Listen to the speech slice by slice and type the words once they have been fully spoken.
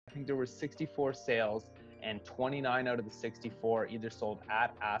think there were 64 sales, and 29 out of the 64 either sold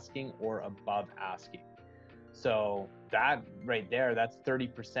at asking or above asking. So that right there, that's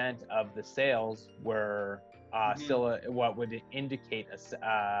 30% of the sales were still what would indicate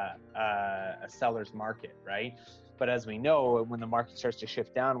a seller's market, right? But as we know, when the market starts to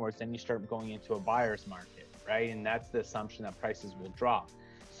shift downwards, then you start going into a buyer's market, right? And that's the assumption that prices will drop.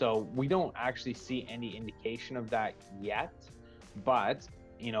 So we don't actually see any indication of that yet, but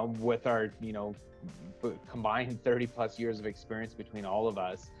with our combined 30 plus years of experience between all of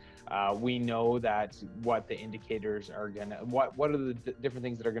us, we know that what the indicators are what are the different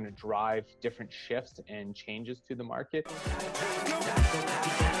things that are gonna drive different shifts and changes to the market.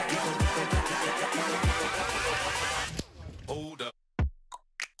 Hold up.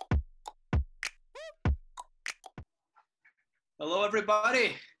 Hello,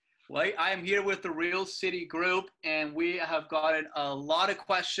 everybody. Well, I am here with the Real City Group, and we have gotten a lot of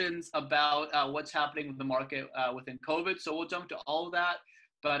questions about what's happening with the market within COVID. So we'll jump to all of that.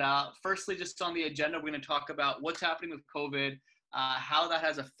 But firstly, just on the agenda, we're going to talk about what's happening with COVID, how that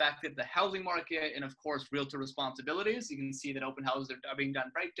has affected the housing market, and of course, realtor responsibilities. You can see that open houses are being done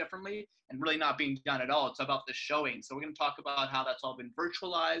very differently and really not being done at all. It's about the showing. So we're going to talk about how that's all been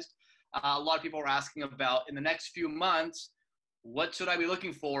virtualized. A lot of people are asking about in the next few months, what should I be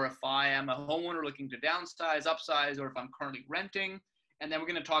looking for if I am a homeowner looking to downsize, upsize, or if I'm currently renting? And then we're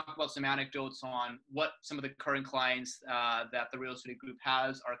going to talk about some anecdotes on what some of the current clients that the Real City Group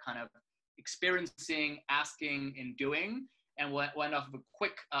has are kind of experiencing, asking, and doing. And we'll end off with a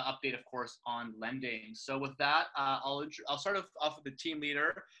quick update, of course, on lending. So with that, I'll start off with the team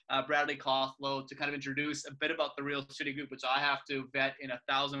leader, Bradley Kothlow, to kind of introduce a bit about the Real City Group, which I have to vet in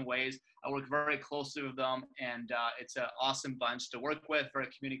 1,000 ways. I work very closely with them, and it's an awesome bunch to work with, very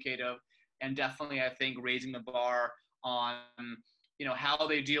communicative, and definitely, I think, raising the bar on how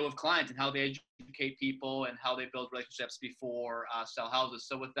they deal with clients and how they educate people and how they build relationships before sell houses.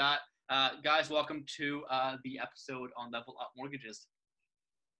 So with that, guys, welcome to the episode on Level Up Mortgages.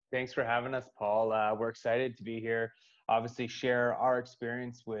 Thanks for having us, Paul. We're excited to be here. Obviously, share our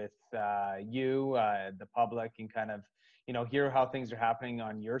experience with you, the public, and kind of, hear how things are happening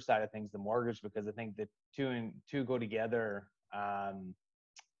on your side of things, the mortgage, because I think the two go together.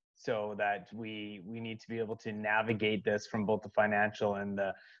 So that we need to be able to navigate this from both the financial and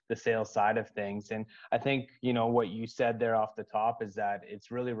the sales side of things. And I think, what you said there off the top is that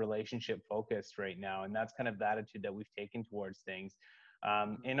it's really relationship focused right now. And that's kind of the attitude that we've taken towards things.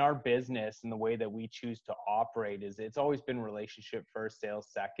 In our business and the way that we choose to operate is it's always been relationship first, sales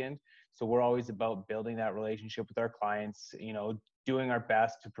second. So we're always about building that relationship with our clients, doing our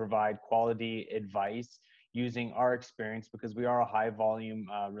best to provide quality advice using our experience, because we are a high volume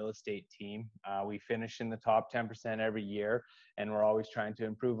real estate team. We finish in the top 10% every year, and we're always trying to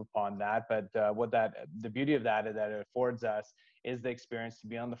improve upon that. But the beauty of that is that it affords us is the experience to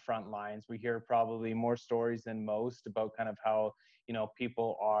be on the front lines. We hear probably more stories than most about kind of how,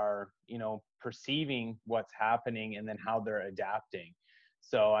 people are, perceiving what's happening and then how they're adapting.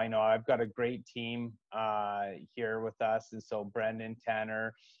 So I know I've got a great team here with us. And so Brendan,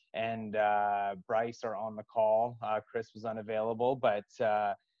 Tanner, and Bryce are on the call. Chris was unavailable, but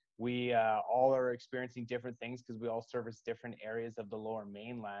we all are experiencing different things because we all service different areas of the Lower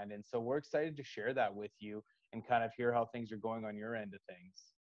Mainland. And so we're excited to share that with you and kind of hear how things are going on your end of things.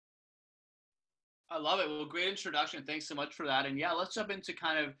 I love it. Well, great introduction. Thanks so much for that. And yeah, let's jump into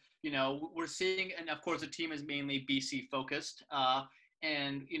kind of, we're seeing, and of course the team is mainly BC focused.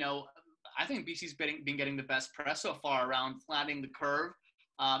 And, I think BC's been getting the best press so far around flattening the curve.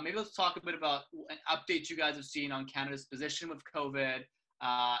 Maybe let's talk a bit about an update you guys have seen on Canada's position with COVID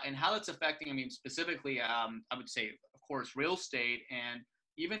and how it's affecting, specifically, I would say, of course, real estate. And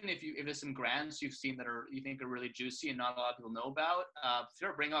even if there's some grants you've seen that you think are really juicy and not a lot of people know about,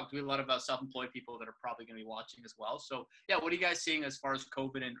 sort of bring up, we have a lot of self-employed people that are probably going to be watching as well. So yeah, what are you guys seeing as far as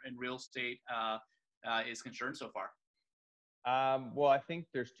COVID and real estate is concerned so far? Well, I think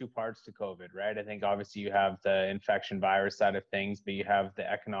there's two parts to COVID, right? I think obviously you have the infection virus side of things, but you have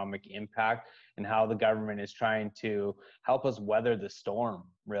the economic impact and how the government is trying to help us weather the storm,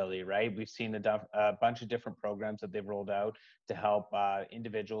 really, right? We've seen a bunch of different programs that they've rolled out to help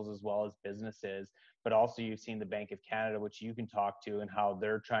individuals as well as businesses, but also you've seen the Bank of Canada, which you can talk to, and how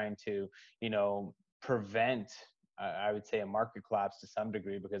they're trying to, prevent I would say a market collapse to some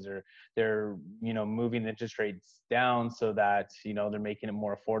degree, because they're moving the interest rates down so that they're making it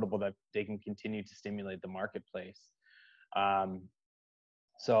more affordable, that they can continue to stimulate the marketplace.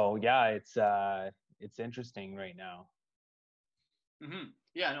 So yeah, it's interesting right now. Mm-hmm.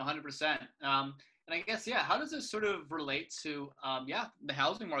 Yeah, no, 100%. And I guess, yeah, how does this sort of relate to, the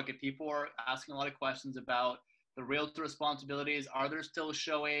housing market? People are asking a lot of questions about the realtor responsibilities. Are there still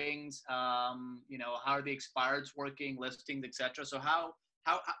showings? How are the expireds working, listings, etc. So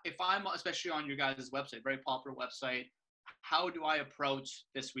if I'm especially on your guys' website, very popular website, how do I approach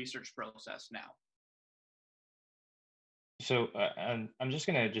this research process now? So I'm just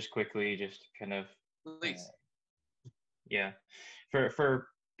gonna just quickly just kind of Please. yeah, for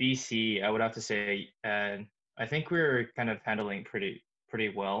BC, I would have to say I think we're kind of handling pretty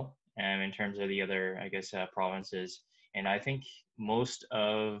well in terms of the other, I guess, provinces. And I think most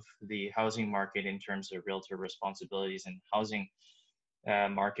of the housing market in terms of realtor responsibilities and housing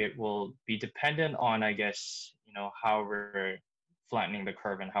market will be dependent on, I guess, how we're flattening the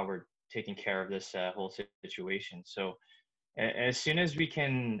curve and how we're taking care of this whole situation. So as soon as we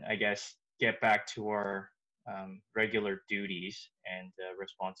can, I guess, get back to our regular duties and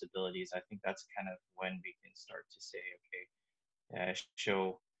responsibilities, I think that's kind of when we can start to say, okay,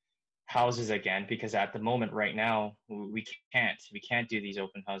 show houses again, because at the moment right now we can't do these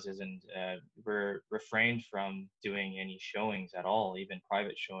open houses, and we're refrained from doing any showings at all, even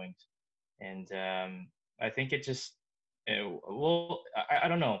private showings. And I think it just I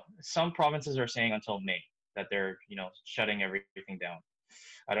don't know, some provinces are saying until May that they're shutting everything down.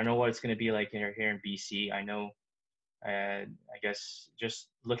 I don't know what it's going to be like here in BC. I know I guess just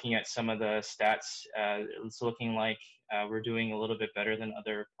looking at some of the stats, it's looking like we're doing a little bit better than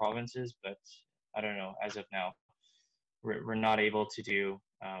other provinces, but I don't know. As of now, we're not able to do,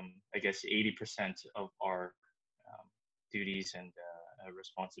 I guess, 80% of our duties and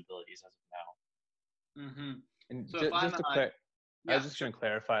responsibilities as of now. Mm-hmm. And So if just I'm, to I yeah, was just sure. going to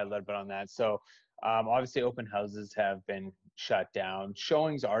clarify a little bit on that. So, obviously, open houses have been shut down.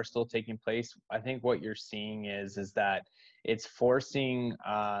 Showings are still taking place. I think what you're seeing is that it's forcing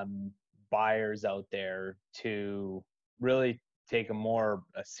buyers out there to really take a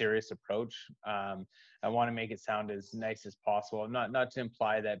serious approach. I want to make it sound as nice as possible. Not to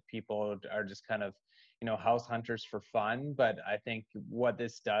imply that people are just kind of house hunters for fun, but I think what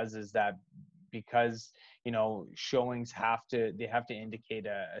this does is that because showings have to indicate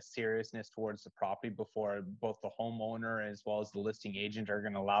a seriousness towards the property before both the homeowner as well as the listing agent are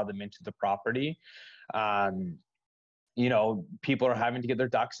going to allow them into the property. um, People are having to get their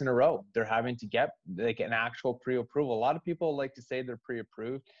ducks in a row. They're having to get like an actual pre-approval. A lot of people like to say they're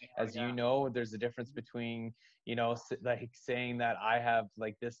pre-approved. As Yeah. there's a difference between, like saying that I have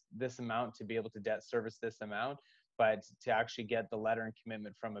like this amount to be able to debt service this amount, but to actually get the letter and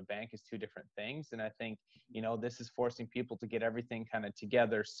commitment from a bank is two different things. And I think, this is forcing people to get everything kind of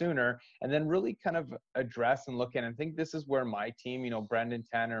together sooner and then really kind of address and look at. And I think this is where my team, Brendan,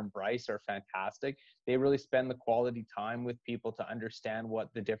 Tanner, and Bryce are fantastic. They really spend the quality time with people to understand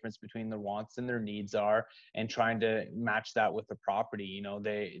what the difference between their wants and their needs are and trying to match that with the property.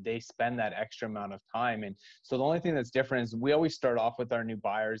 They spend that extra amount of time. And so the only thing that's different is we always start off with our new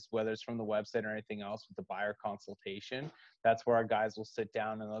buyers, whether it's from the website or anything else, with the buyer consultation. That's where our guys will sit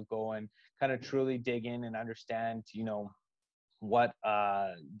down and they'll go and kind of truly dig in and understand, what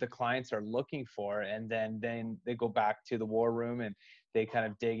the clients are looking for, and then they go back to the war room and they kind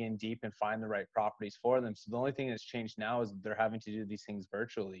of dig in deep and find the right properties for them. So the only thing that's changed now is they're having to do these things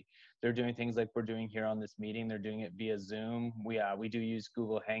virtually. They're doing things like we're doing here on this meeting. They're doing it via Zoom. We do use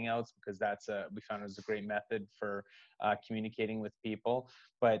Google Hangouts because we found it was a great method for communicating with people.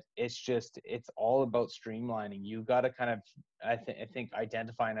 But it's all about streamlining. You got to kind of I think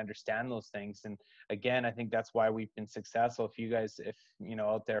identify and understand those things. And again, I think that's why we've been successful. If you guys,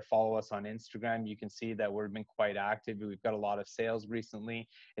 out there, follow us on Instagram, you can see that we've been quite active. We've got a lot of sales recently.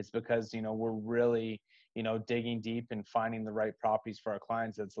 It's because, we're really, digging deep and finding the right properties for our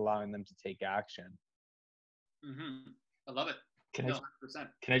clients that's allowing them to take action. Mm-hmm. I love it. Can No, I 100%.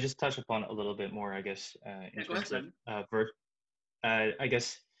 can I just touch upon a little bit more, I guess, in Go ahead, terms of Brendan. I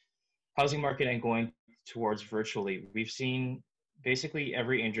guess housing market and going towards virtually. We've seen basically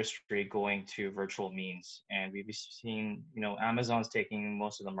every industry going to virtual means, and we've seen, Amazon's taking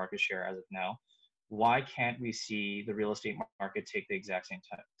most of the market share as of now. Why can't we see the real estate market take the exact same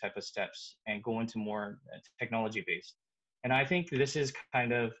type of steps and go into more technology based? And I think this is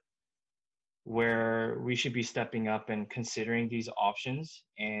kind of where we should be stepping up and considering these options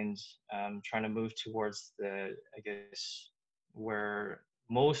and trying to move towards I guess, where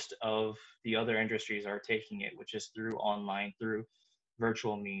most of the other industries are taking it, which is through online, through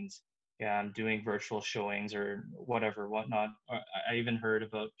virtual means, doing virtual showings or whatnot. I even heard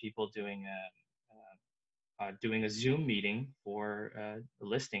about people doing a Zoom meeting for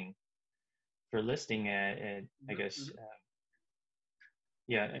listing, I guess, Mm-hmm.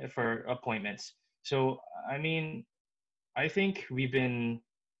 yeah, for appointments. So, I mean, I think we've been,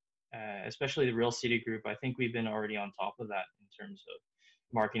 especially the Real City Group, I think we've been already on top of that in terms of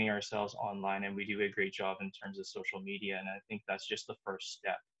marketing ourselves online, and we do a great job in terms of social media. And I think that's just the first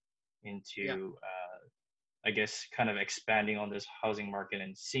step Yeah. into, I guess, kind of expanding on this housing market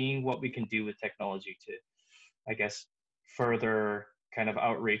and seeing what we can do with technology to, I guess, further kind of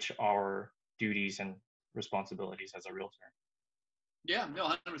outreach our duties and responsibilities as a realtor. Yeah, no,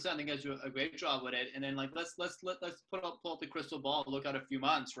 100%. I think you guys do a great job with it. And then like let's pull up the crystal ball, look out a few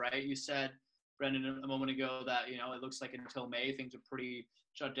months, right? You said, Brendan, a moment ago that it looks like until May things are pretty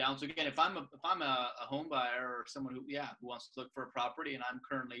shut down. So again, if I'm a home buyer or someone who wants to look for a property and I'm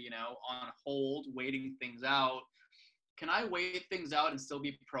currently on hold waiting things out, can I wait things out and still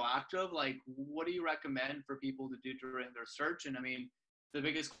be proactive? Like, what do you recommend for people to do during their search? And I mean, the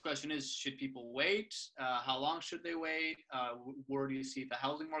biggest question is, should people wait? How long should they wait? Where do you see the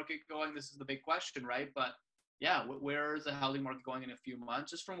housing market going? This is the big question, right? But yeah, where is the housing market going in a few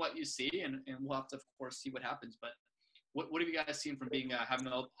months? Just from what you see, and we'll have to, of course, see what happens. But what have you guys seen from being having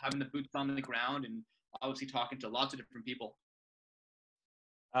the boots on the ground and obviously talking to lots of different people?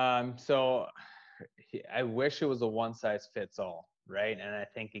 So I wish it was a one size fits all, right? And I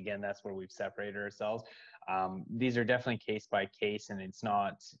think again that's where we've separated ourselves. These are definitely case by case, and it's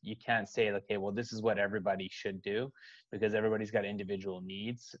not, you can't say, okay, well, this is what everybody should do, because everybody's got individual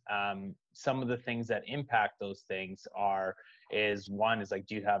needs. Some of the things that impact those things is one is like,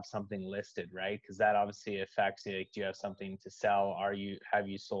 do you have something listed, right? Because that obviously affects you. Like, do you have something to sell? Have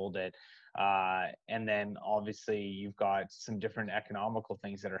you sold it? And then obviously you've got some different economical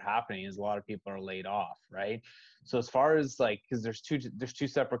things that are happening as a lot of people are laid off, right? So as far as like, because there's two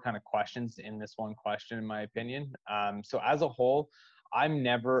separate kind of questions in this one question, in my opinion. So as a whole, I'm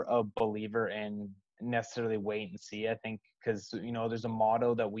never a believer in necessarily wait and see. I think because there's a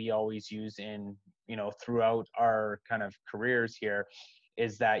motto that we always use in throughout our kind of careers here,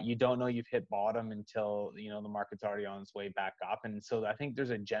 is that you don't know you've hit bottom until the market's already on its way back up. And so I think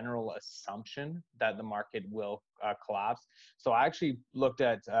there's a general assumption that the market will collapse. So I actually looked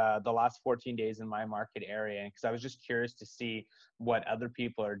at the last 14 days in my market area, because I was just curious to see what other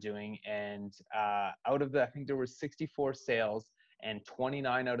people are doing. And out of I think there were 64 sales, and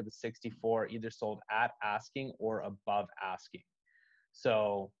 29 out of the 64 either sold at asking or above asking.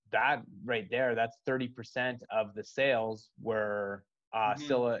 So that right there, that's 30% of the sales were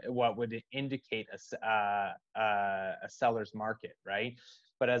still what would indicate a seller's market, right?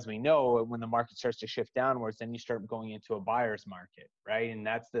 But as we know, when the market starts to shift downwards, then you start going into a buyer's market, right? And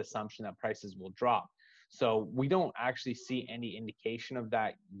that's the assumption that prices will drop. So we don't actually see any indication of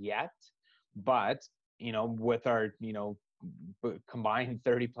that yet, but with our combined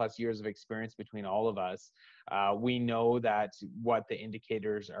 30 plus years of experience between all of us, we know that what the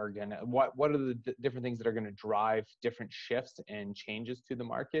indicators are what are the different things that are going to drive different shifts and changes to the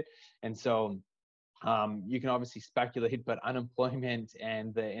market. And so you can obviously speculate, but unemployment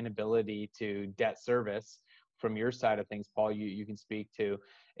and the inability to debt service from your side of things, Paul, you can speak to,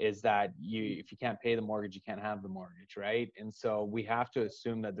 is that if you can't pay the mortgage, you can't have the mortgage, right? And so we have to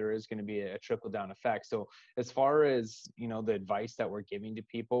assume that there is going to be a trickle down effect. So as far as the advice that we're giving to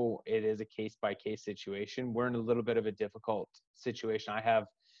people, it is a case by case situation. We're in a little bit of a difficult situation. I have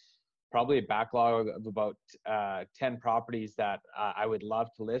probably a backlog of about 10 properties that I would love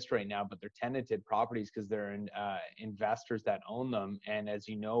to list right now, but they're tenanted properties because they're investors that own them. And as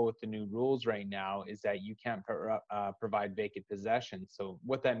you know, with the new rules right now, is that you can't provide vacant possession. So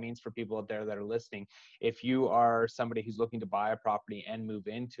what that means for people out there that are listening, if you are somebody who's looking to buy a property and move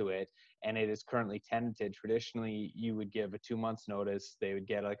into it, and it is currently tenanted, traditionally you would give a 2 months notice. They would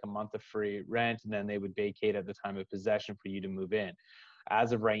get like a month of free rent, and then they would vacate at the time of possession for you to move in.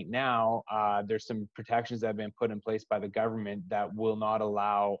 As of right now, there's some protections that have been put in place by the government that will not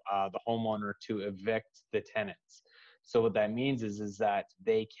allow the homeowner to evict the tenants. So what that means is that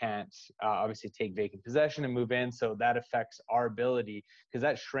they can't obviously take vacant possession and move in. So that affects our ability, because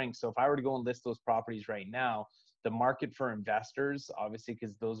that shrinks. So if I were to go and list those properties right now, the market for investors, obviously,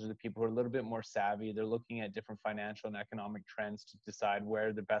 because those are the people who are a little bit more savvy, they're looking at different financial and economic trends to decide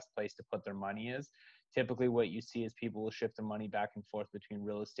where the best place to put their money is. Typically what you see is people will shift their money back and forth between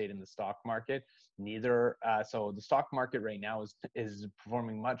real estate and the stock market. So the stock market right now is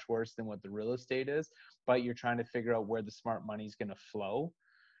performing much worse than what the real estate is, but you're trying to figure out where the smart money is going to flow.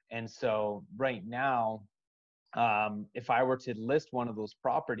 And so right now, if I were to list one of those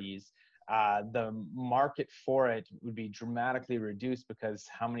properties, the market for it would be dramatically reduced, because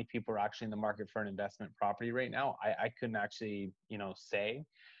how many people are actually in the market for an investment property right now? I couldn't actually, say.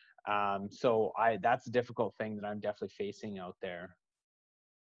 So that's a difficult thing that I'm definitely facing out there.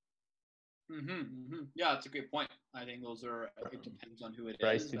 Yeah, that's a great point. I think those are, it depends on who it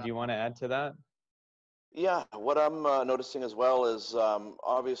Bryce, is. did you want to add to that? Yeah, what I'm noticing as well is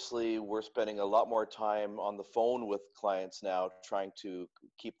obviously we're spending a lot more time on the phone with clients now, trying to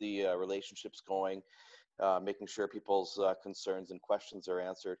keep the relationships going, making sure people's concerns and questions are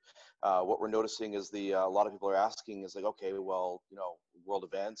answered. What we're noticing is a lot of people are asking is like, okay, well, world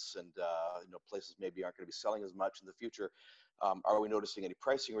events and places maybe aren't going to be selling as much in the future. Are we noticing any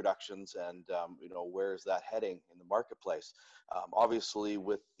pricing reductions, and where is that heading in the marketplace? Obviously,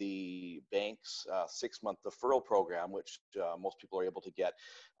 with the bank's 6-month deferral program, which most people are able to get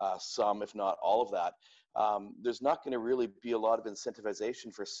some, if not all of that, there's not going to really be a lot of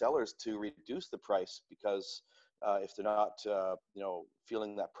incentivization for sellers to reduce the price, because if they're not,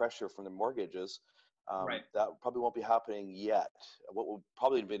 feeling that pressure from their mortgages, Right. that probably won't be happening yet. What we'll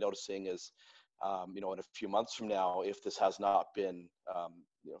probably be noticing is, in a few months from now, if this has not been,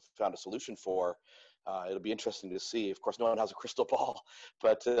 found a solution for, it'll be interesting to see. Of course, no one has a crystal ball,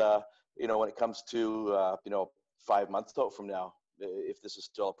 but when it comes to 5 months out from now, if this is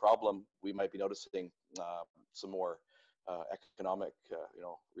still a problem, we might be noticing some more economic,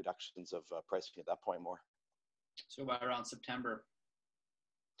 reductions of pricing at that point more. So by around September.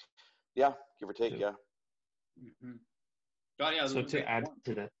 Yeah, give or take. Yeah. God, yeah. So to add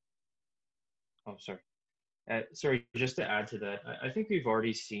to that, oh, sorry. Sorry, just to add to that, I think we've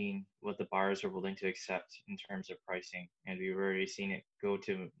already seen what the buyers are willing to accept in terms of pricing, and we've already seen it go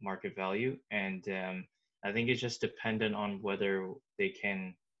to market value. And I think it's just dependent on whether they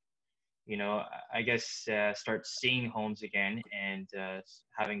can, I guess, start seeing homes again and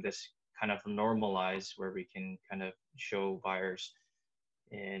having this kind of normalize where we can kind of show buyers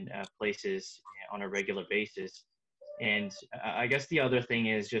in places on a regular basis. And I guess the other thing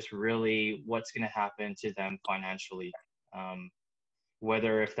is just really what's going to happen to them financially,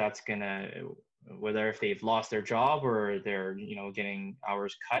 whether if they've lost their job or they're, getting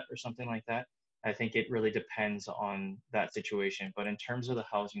hours cut or something like that. I think it really depends on that situation. But in terms of the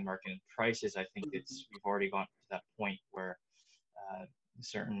housing market and prices, I think we've already gotten to that point where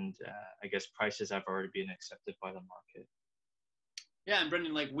certain, I guess, prices have already been accepted by the market. Yeah, and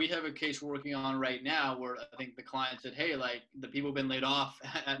Brendan, like we have a case we're working on right now where I think the client said, "Hey, like the people have been laid off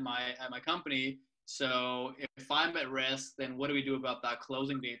at my company. So if I'm at risk, then what do we do about that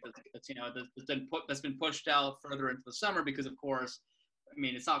closing date that's been pushed out further into the summer? Because of course, I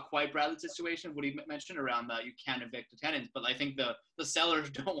mean, it's not quite Bradley's situation, what he mentioned around that you can't evict the tenants, but I think the sellers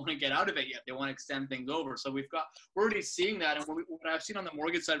don't want to get out of it yet. They want to extend things over. So we're already seeing that, and what I've seen on the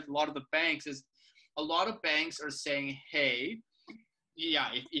mortgage side for a lot of the banks is a lot of banks are saying, hey. Yeah,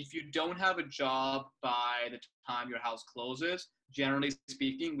 if you don't have a job by the time your house closes, generally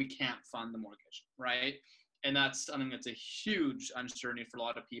speaking, we can't fund the mortgage, right? And that's something that's a huge uncertainty for a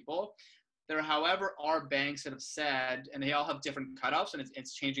lot of people. There, however, are banks that have said, and they all have different cutoffs, and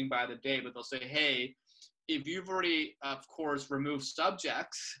it's changing by the day, but they'll say, hey, if you've already, of course, removed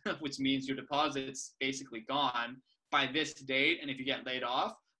subjects, which means your deposit's basically gone by this date, and if you get laid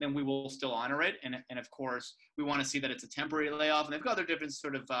off, then we will still honor it. And of course, we want to see that it's a temporary layoff. And they've got other different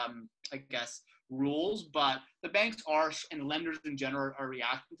sort of, rules. But the banks and lenders in general are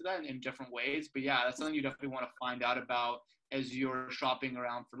reacting to that in different ways. But yeah, that's something you definitely want to find out about as you're shopping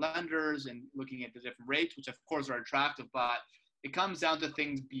around for lenders and looking at the different rates, which of course are attractive. But it comes down to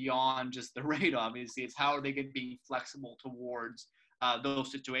things beyond just the rate, obviously. It's how are they being flexible towards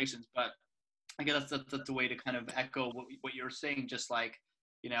those situations. But I guess that's a way to kind of echo what you're saying, just like,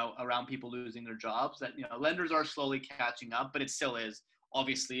 around people losing their jobs, that, lenders are slowly catching up, but it still is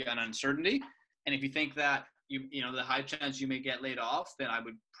obviously an uncertainty. And if you think that the high chance you may get laid off, then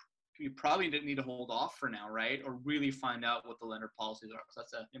you probably didn't need to hold off for now, right? Or really find out what the lender policies are. So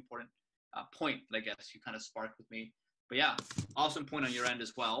that's an important point that I guess you kind of sparked with me. But yeah, awesome point on your end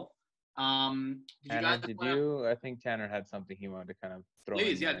as well. I think Tanner had something he wanted to kind of throw in.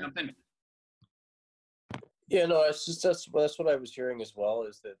 Please, yeah, jump in. Yeah, no, it's just that's what I was hearing as well,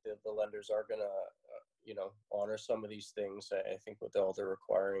 is that the lenders are gonna, honor some of these things. I think what all they're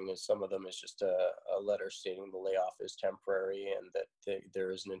requiring is some of them is just a letter stating the layoff is temporary and that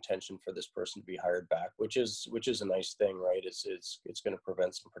there is an intention for this person to be hired back, which is a nice thing, right? It's going to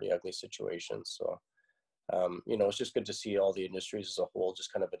prevent some pretty ugly situations. So, it's just good to see all the industries as a whole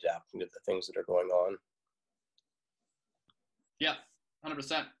just kind of adapting to the things that are going on. Yeah,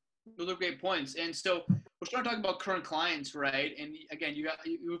 100%. Those are great points. And so we're starting to talk about current clients, right? And again,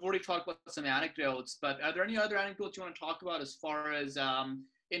 you've already talked about some anecdotes, but are there any other anecdotes you want to talk about as far as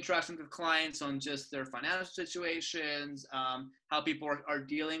interacting with clients on just their financial situations, how people are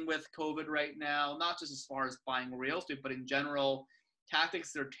dealing with COVID right now, not just as far as buying real estate, but in general,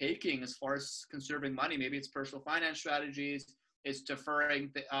 tactics they're taking as far as conserving money. Maybe it's personal finance strategies, it's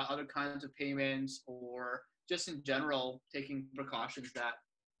deferring other kinds of payments, or just in general taking precautions that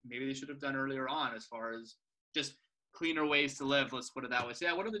maybe they should have done earlier on, as far as just cleaner ways to live. Let's put it that way. So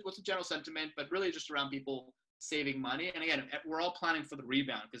yeah, what's the general sentiment? But really just around people saving money. And again, we're all planning for the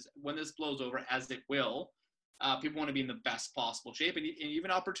rebound, because when this blows over, as it will, people want to be in the best possible shape, and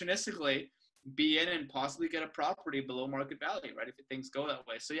even opportunistically be in and possibly get a property below market value, right? If things go that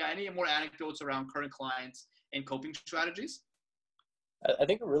way. So yeah, any more anecdotes around current clients and coping strategies? I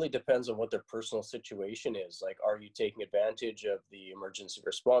think it really depends on what their personal situation is. Like, are you taking advantage of the emergency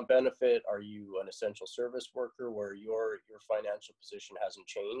response benefit? Are you an essential service worker where your financial position hasn't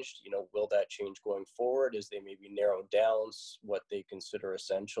changed? You know, will that change going forward as they maybe narrow down what they consider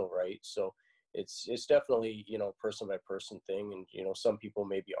essential, right? So it's definitely, you know, person by person thing. And, you know, some people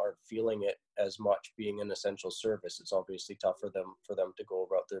maybe aren't feeling it as much being an essential service. It's obviously tough for them to go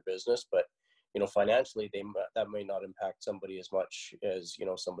about their business, but you know, financially, that may not impact somebody as much as, you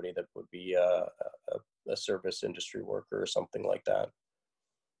know, somebody that would be a service industry worker or something like that.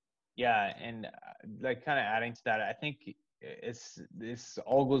 Yeah, and like kind of adding to that, I think this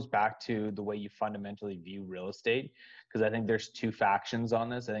all goes back to the way you fundamentally view real estate, because I think there's two factions on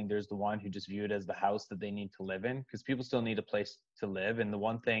this. I think there's the one who just view it as the house that they need to live in, because people still need a place to live. And the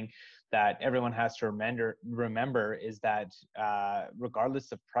one thing that everyone has to remember is that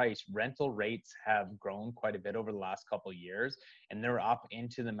regardless of price, rental rates have grown quite a bit over the last couple of years, and they're up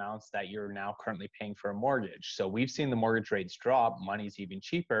into the amounts that you're now currently paying for a mortgage. So we've seen the mortgage rates drop, money's even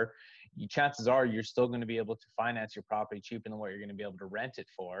cheaper. Chances are you're still going to be able to finance your property cheaper than what you're going to be able to rent it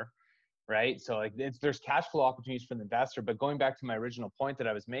for, right? So like there's cash flow opportunities for the investor. But going back to my original point that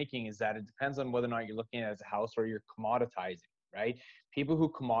I was making is that it depends on whether or not you're looking at it as a house or you're commoditizing, right? People who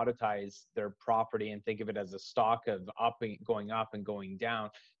commoditize their property and think of it as a stock of going up and going down,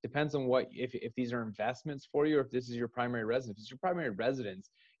 depends on what, if these are investments for you, or if this is your primary residence. If it's your primary residence,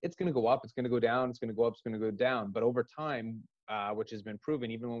 it's going to go up, it's going to go down, it's going to go up, it's going to go down. But over time, which has been proven,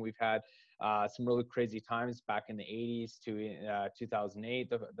 even when we've had some really crazy times back in the 80s to 2008,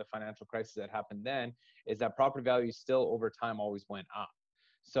 the financial crisis that happened then, is that property values still over time always went up.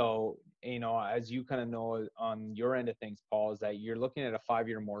 So, you know, as you kind of know on your end of things, Paul, is that you're looking at a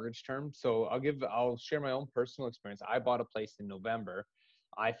 5-year mortgage term. So I'll share my own personal experience. I bought a place in November.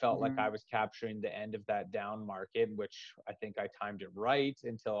 I felt like I was capturing the end of that down market, which I think I timed it right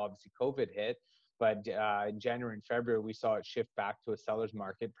until obviously COVID hit. But in January and February, we saw it shift back to a seller's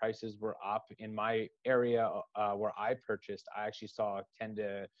market. Prices were up in my area where I purchased. I actually saw up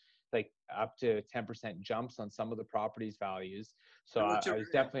to 10% jumps on some of the property's values. So I was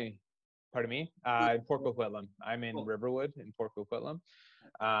definitely, pardon me, in Port Coquitlam. I'm in Riverwood in Port Coquitlam.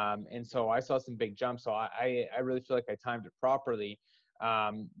 And so I saw some big jumps. So I really feel like I timed it properly.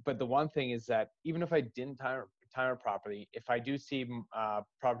 But the one thing is that even if I didn't time it properly, if I do see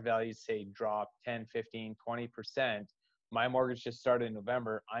property values say drop 10, 15, 20%, my mortgage just started in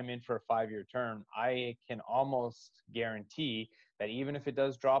November, I'm in for a 5-year term. I can almost guarantee that even if it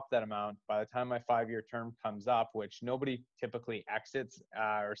does drop that amount, by the time my 5-year term comes up, which nobody typically exits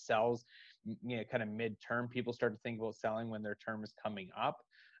or sells, you know, kind of mid-term, people start to think about selling when their term is coming up.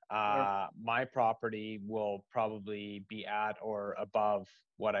 My property will probably be at or above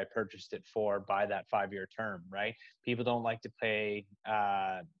what I purchased it for by that 5-year term, right? People don't like to pay,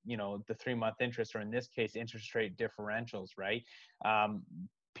 you know, the 3-month interest, or in this case, interest rate differentials, right?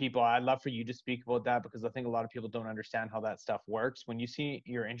 I'd love for you to speak about that, because I think a lot of people don't understand how that stuff works. When you see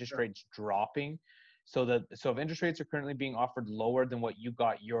your interest rates dropping, so if interest rates are currently being offered lower than what you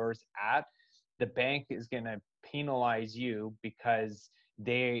got yours at, the bank is going to penalize you because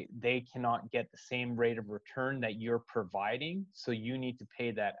they cannot get the same rate of return that you're providing, so you need to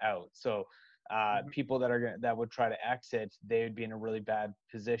pay that out. So people that would try to exit, they would be in a really bad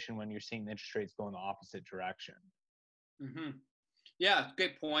position when you're seeing the interest rates go in the opposite direction. Yeah,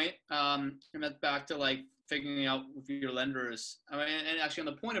 good point. And that's back to like figuring out with your lenders. I mean, and actually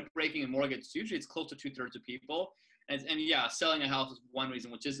on the point of breaking a mortgage, usually it's close to 2/3 of people. And yeah, selling a house is one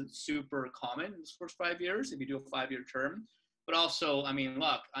reason, which isn't super common in the first 5 years if you do a 5-year term. But also, I mean,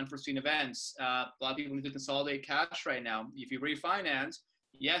 look, unforeseen events. A lot of people need to consolidate cash right now. If you refinance,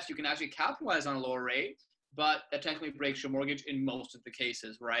 yes, you can actually capitalize on a lower rate, but that technically breaks your mortgage in most of the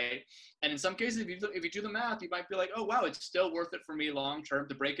cases, right? And in some cases, if you do the math, you might be like, oh, wow, it's still worth it for me long term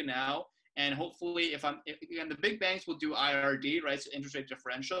to break it now. And hopefully, again, the big banks will do IRD, right? So interest rate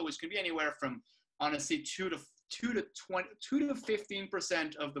differential, which can be anywhere from, honestly, 2 to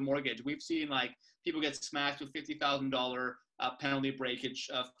 15% of the mortgage. We've seen like people get smacked with $50,000 penalty breakage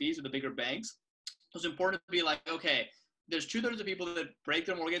fees with the bigger banks. So it's important to be like, okay, there's 2/3 of people that break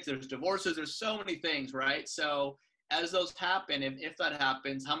their mortgage. There's divorces. There's so many things, right? So as those happen, if that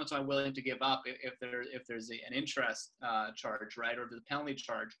happens, how much am I willing to give up if there's an interest charge, right, or the penalty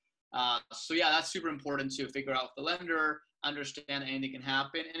charge? So yeah, that's super important to figure out with the lender, understand anything can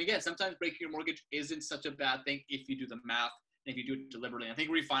happen. And again, sometimes breaking your mortgage isn't such a bad thing if you do the math and if you do it deliberately. I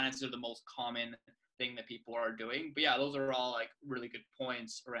think refinances are the most common thing that people are doing. But yeah, those are all like really good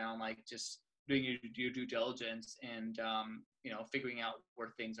points around like just doing your due diligence and figuring out where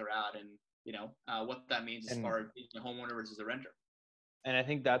things are at and what that means as far as being a homeowner versus a renter. And I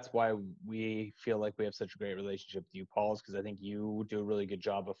think that's why we feel like we have such a great relationship with you, Paul, because I think you do a really good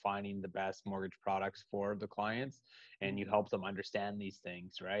job of finding the best mortgage products for the clients and you help them understand these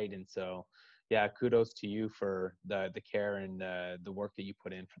things, right? And so, yeah, kudos to you for the care and the work that you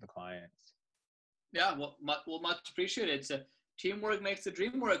put in for the clients. Yeah, well, much appreciated. It's a teamwork makes the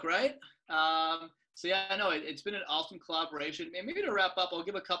dream work, right? So yeah, I know it's been an awesome collaboration. And maybe to wrap up, I'll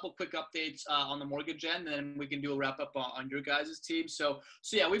give a couple quick updates on the mortgage end, and then we can do a wrap up on your guys' team. So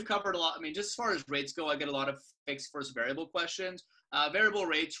yeah, we've covered a lot. I mean, just as far as rates go, I get a lot of fixed versus variable questions. Variable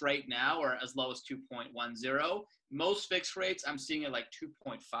rates right now are as low as 2.10. Most fixed rates, I'm seeing at like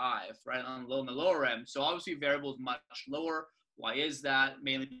 2.5, right, on the lower end. So obviously variable is much lower. Why is that?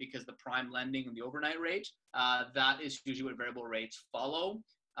 Mainly because the prime lending and the overnight rate, that is usually what variable rates follow.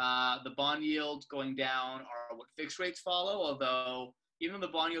 The bond yields going down are what fixed rates follow, although even though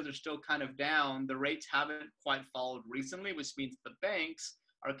the bond yields are still kind of down, the rates haven't quite followed recently, which means the banks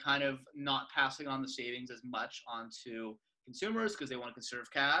are kind of not passing on the savings as much onto consumers because they want to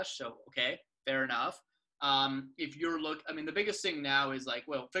conserve cash. So, okay, fair enough. If you're the biggest thing now is like,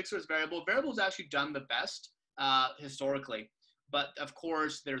 well, fixed versus variable. Variable's actually done the best historically. But of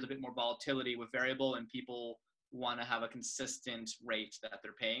course, there's a bit more volatility with variable, and people want to have a consistent rate that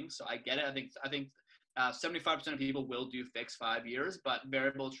they're paying. So I get it. I think 75% of people will do fixed 5 years, but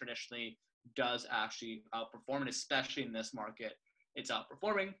variable traditionally does actually outperform, and especially in this market, it's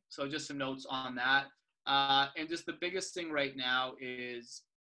outperforming. So just some notes on that. And just the biggest thing right now is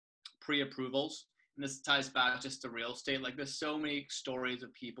pre-approvals. And this ties back just to real estate. Like there's so many stories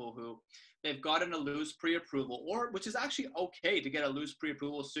of people who they've gotten a loose pre-approval, or which is actually okay to get a loose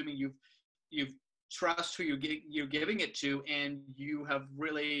pre-approval, assuming you've trust who you're giving it to, and you have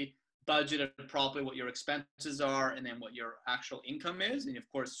really budgeted properly what your expenses are, and then what your actual income is, and of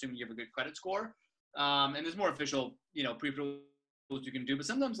course, assuming you have a good credit score. And there's more official, pre-approvals you can do, but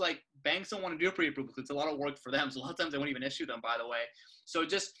sometimes like banks don't want to do a pre-approval because it's a lot of work for them. So a lot of times they won't even issue them, by the way. So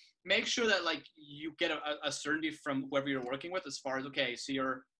just make sure that like you get a certainty from whoever you're working with as far as, okay, so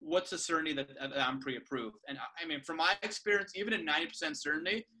what's the certainty that I'm pre-approved? And I mean, from my experience, even at 90%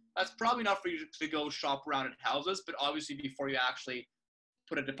 certainty, that's probably not for you to go shop around at houses, but obviously before you actually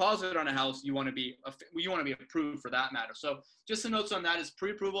put a deposit on a house, you want to be approved for that matter. So just some notes on that is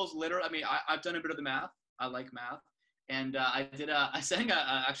pre-approvals. I've done a bit of the math. I like math. And I sent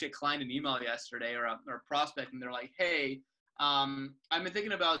actually a client an email yesterday or a prospect, and they're like, hey, I've been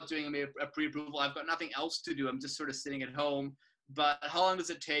thinking about doing a pre-approval. I've got nothing else to do. I'm just sort of sitting at home, but how long does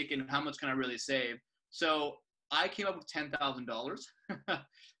it take and how much can I really save? So I came up with $10,000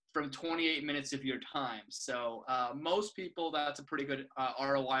 from 28 minutes of your time. So most people, that's a pretty good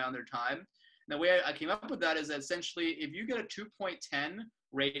ROI on their time. And the way I came up with that is that essentially if you get a 2.10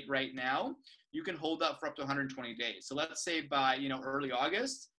 rate right now, you can hold that for up to 120 days. So let's say by early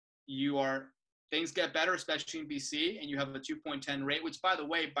August, things get better, especially in BC, and you have a 2.10 rate, which by the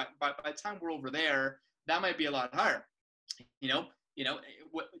way, by the time we're over there, that might be a lot higher.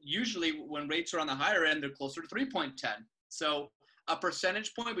 Usually when rates are on the higher end, they're closer to 3.10. So a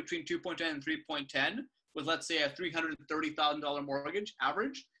percentage point between 2.10 and 3.10 with, let's say, a $330,000 mortgage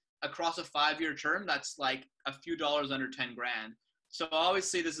average across a 5-year term, that's like a few dollars under 10 grand. So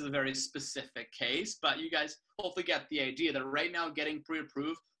obviously this is a very specific case, but you guys hopefully get the idea that right now getting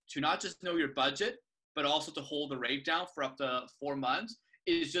pre-approved to not just know your budget, but also to hold the rate down for up to 4 months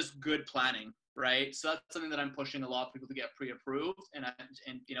is just good planning, right? So that's something that I'm pushing a lot of people to get pre-approved and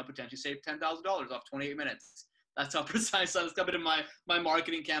potentially save $10,000 off 28 minutes. That's how precise I was coming to my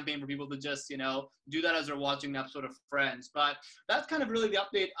marketing campaign for people to just, do that as they're watching an episode of Friends. But that's kind of really the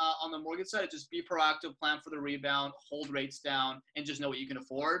update on the mortgage side. Just be proactive, plan for the rebound, hold rates down, and just know what you can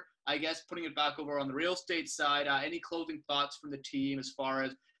afford. I guess putting it back over on the real estate side, any closing thoughts from the team as far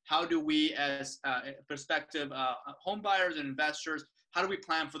as how do we as prospective home buyers and investors, how do we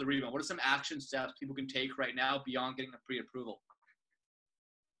plan for the rebound? What are some action steps people can take right now beyond getting a pre-approval?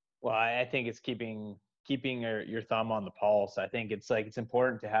 Well, I think it's keeping keeping your thumb on the pulse. I think it's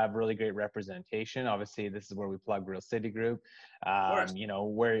important to have really great representation. Obviously, this is where we plug Real City Group, you know,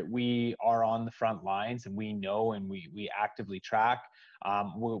 where we are on the front lines and we know and we actively track.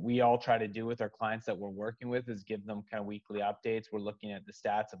 What we all try to do with our clients that we're working with is give them kind of weekly updates. We're looking at the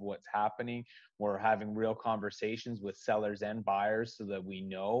stats of what's happening. We're having real conversations with sellers and buyers so that we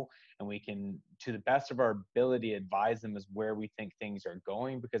know and we can, to the best of our ability, advise them as where we think things are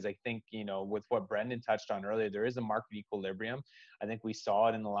going. Because I think, you know, with what Brendan touched on earlier, there is a market equilibrium. I think we saw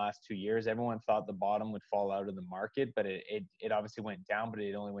it in the last 2 years. Everyone thought the bottom would fall out of the market, but it obviously went down, but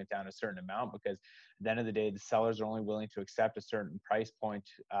it only went down a certain amount because at the end of the day, the sellers are only willing to accept a certain price point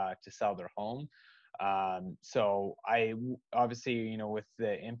to sell their home. So I obviously, you know, with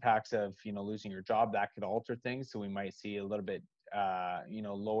the impacts of, you know, losing your job, that could alter things. So we might see a little bit, you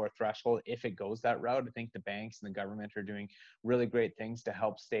know, lower threshold if it goes that route. I think the banks and the government are doing really great things to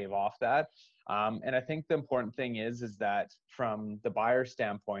help stave off that. And I think the important thing is that from the buyer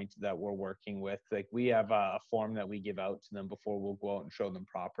standpoint that we're working with, like we have a form that we give out to them before we'll go out and show them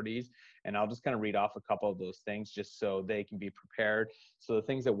properties. And I'll just kind of read off a couple of those things just so they can be prepared. So the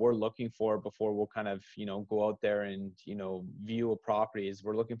things that we're looking for before we'll kind of, you know, go out there and, you know, view a property is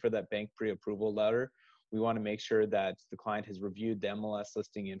we're looking for that bank pre-approval letter. We want to make sure that the client has reviewed the MLS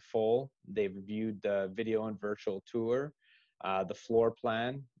listing in full. They've reviewed the video and virtual tour, the floor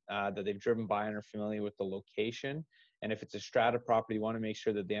plan, that they've driven by and are familiar with the location. And if it's a strata property, you want to make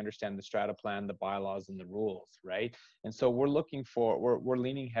sure that they understand the strata plan, the bylaws, and the rules, right? And so we're looking for, we're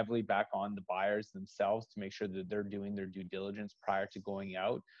leaning heavily back on the buyers themselves to make sure that they're doing their due diligence prior to going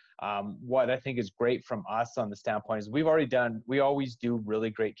out. What I think is great from us on the standpoint is we always do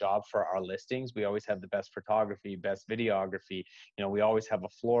really great job for our listings. We always have the best photography, best videography. You know, we always have a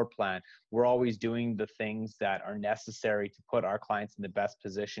floor plan. We're always doing the things that are necessary to put our clients in the best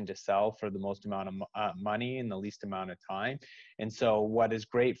position to sell for the most amount of money in the least amount of time. And so what is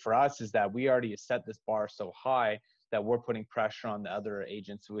great for us is that we already set this bar so high that we're putting pressure on the other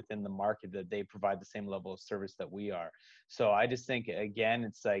agents within the market that they provide the same level of service that we are. So I just think, again,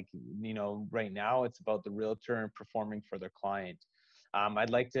 it's like, you know, right now it's about the realtor and performing for their client. I'd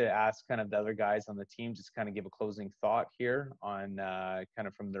like to ask kind of the other guys on the team, just kind of give a closing thought here on kind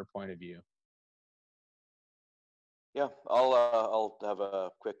of from their point of view. Yeah, I'll have a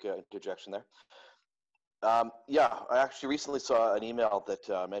quick interjection there. Yeah, I actually recently saw an email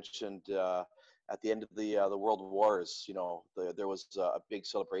that mentioned at the end of the World Wars, you know, there was a big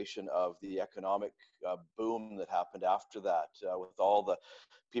celebration of the economic boom that happened after that, with all the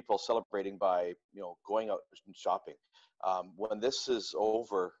people celebrating by, you know, going out and shopping. When this is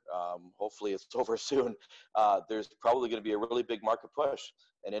over, hopefully it's over soon, there's probably going to be a really big market push.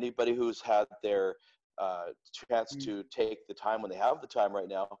 And anybody who's had their chance to take the time when they have the time right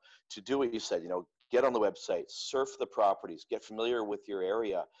now to do what you said, you know, get on the website, surf the properties, get familiar with your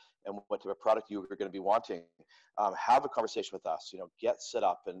area and what type of product you are going to be wanting. Have a conversation with us, you know, get set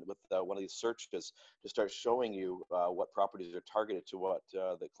up and with one of these searches to start showing you what properties are targeted to what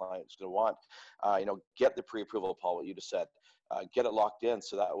the client's going to want. You know, get the pre-approval, Paul, what you just said, get it locked in.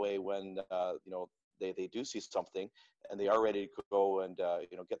 So that way when, you know, they do see something and they are ready to go and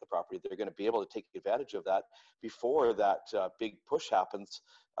you know, get the property, they're going to be able to take advantage of that before that big push happens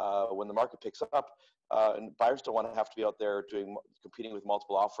when the market picks up. And buyers don't want to have to be out there competing with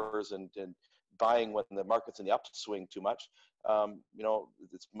multiple offers and buying when the market's in the upswing too much. You know,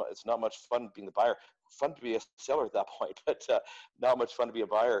 it's not much fun being the buyer. Fun to be a seller at that point, but not much fun to be a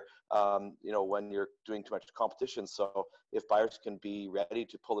buyer, you know, when you're doing too much competition. So if buyers can be ready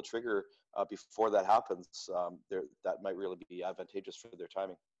to pull the trigger before that happens, that might really be advantageous for their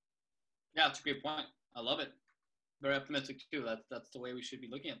timing. Yeah, that's a great point. I love it. Very optimistic too. That's the way we should be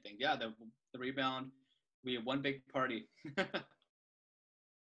looking at things. Yeah, the rebound, we have one big party.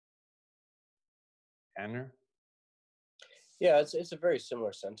 Tanner? Yeah, it's a very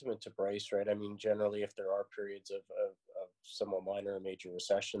similar sentiment to Bryce, right? I mean, generally, if there are periods of somewhat minor or major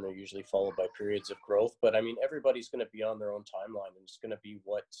recession, they're usually followed by periods of growth. But I mean, everybody's going to be on their own timeline, and it's going to be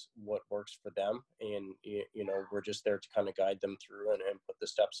what works for them. And you know, we're just there to kind of guide them through and put the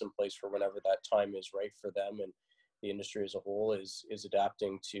steps in place for whenever that time is right for them. And the industry as a whole is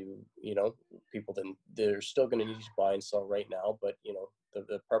adapting to, you know, people that they're still going to need to buy and sell right now, but you know,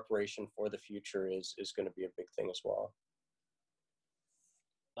 the preparation for the future is going to be a big thing as well.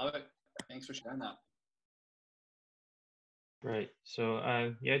 Love it. Thanks for sharing that. Right. So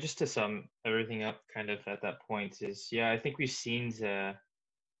yeah, just to sum everything up kind of at that point is, yeah, I think we've seen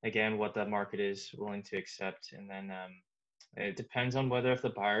again what the market is willing to accept, and then it depends on whether if the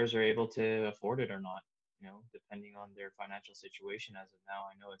buyers are able to afford it or not, you know, depending on their financial situation as of now.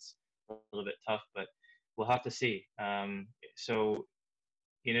 I know it's a little bit tough, but we'll have to see. So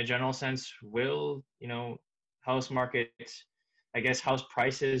in a general sense, will, house market, I guess house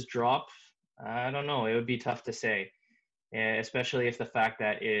prices drop? I don't know. It would be tough to say, especially if the fact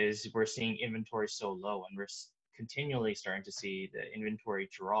that is we're seeing inventory so low and we're continually starting to see the inventory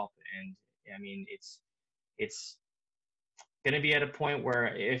drop. And I mean, it's going to be at a point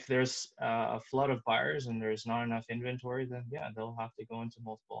where if there's a flood of buyers and there's not enough inventory, then yeah, they'll have to go into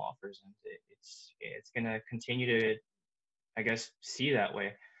multiple offers, and it's going to continue to, I guess, see that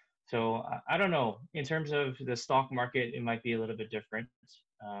way. So I don't know. In terms of the stock market, it might be a little bit different.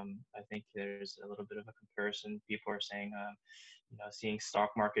 I think there's a little bit of a comparison. People are saying, seeing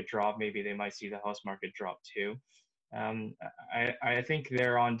stock market drop, maybe they might see the house market drop too. I think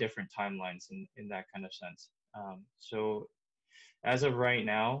they're on different timelines in that kind of sense. So as of right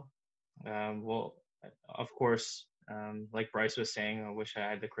now, well, of course, like Bryce was saying, I wish I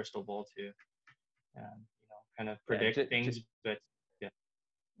had the crystal ball to, kind of predict things, but yeah.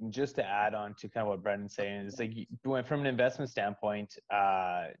 Just to add on to kind of what Brendan's saying is like from an investment standpoint,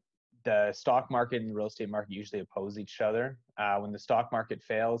 the stock market and the real estate market usually oppose each other. When the stock market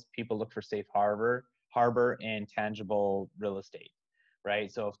fails, people look for safe harbor and tangible real estate,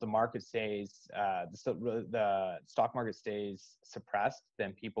 right? So if the market stays, the stock market stays suppressed,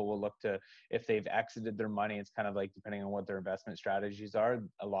 then people will look to, if they've exited their money, it's kind of like depending on what their investment strategies are,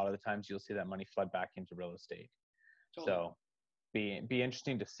 a lot of the times you'll see that money flood back into real estate. Totally. So be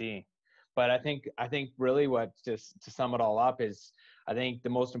interesting to see. But I think really what, just to sum it all up, is I think the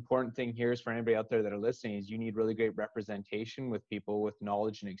most important thing here is for anybody out there that are listening is you need really great representation with people with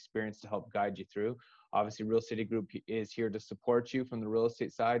knowledge and experience to help guide you through. Obviously, Real City Group is here to support you from the real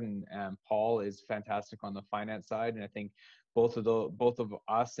estate side, and Paul is fantastic on the finance side. And I think both of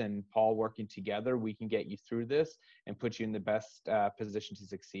us and Paul working together, we can get you through this and put you in the best position to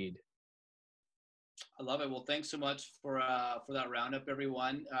succeed. I love it. Well, thanks so much for that roundup,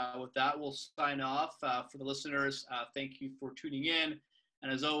 everyone. With that, we'll sign off. For the listeners, thank you for tuning in.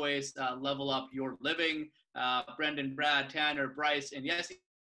 And as always, level up your living. Brendan, Brad, Tanner, Bryce, and yes,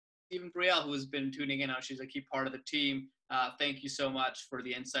 even Brielle, who has been tuning in. She's a key part of the team. Thank you so much for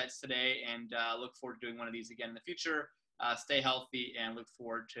the insights today, and look forward to doing one of these again in the future. Stay healthy, and look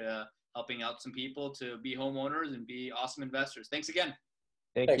forward to helping out some people to be homeowners and be awesome investors. Thanks again.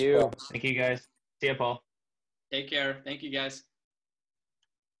 Thanks, you. Paul. Thank you, guys. See ya, Paul. Take care. Thank you, guys.